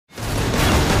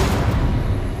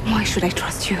Why should I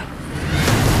trust you?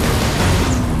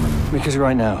 Because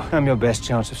right now, I'm your best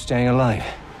chance of staying alive.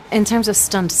 In terms of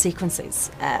stunt sequences,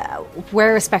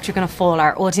 where is Spectre going to fall?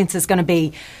 Our audience is going to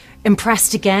be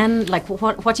impressed again? Like,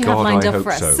 what do you have lined up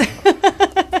for us?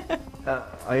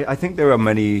 I think there are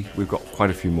many. We've got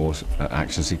quite a few more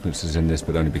action sequences in this,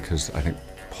 but only because I think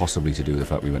possibly to do with the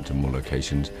fact we went to more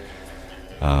locations,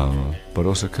 but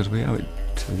also because we owe it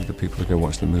to the people who go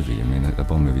watch the movie. I mean, a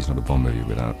Bond movie is not a Bond movie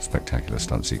without spectacular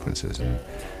stunt sequences, and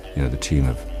the team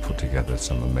have put together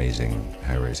some amazing,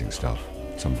 hair-raising stuff.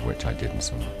 Some of which I did and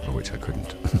some of which I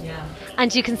couldn't. Yeah.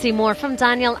 And you can see more from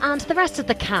Daniel and the rest of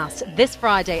the cast this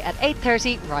Friday at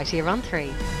 8:30 right here on 3.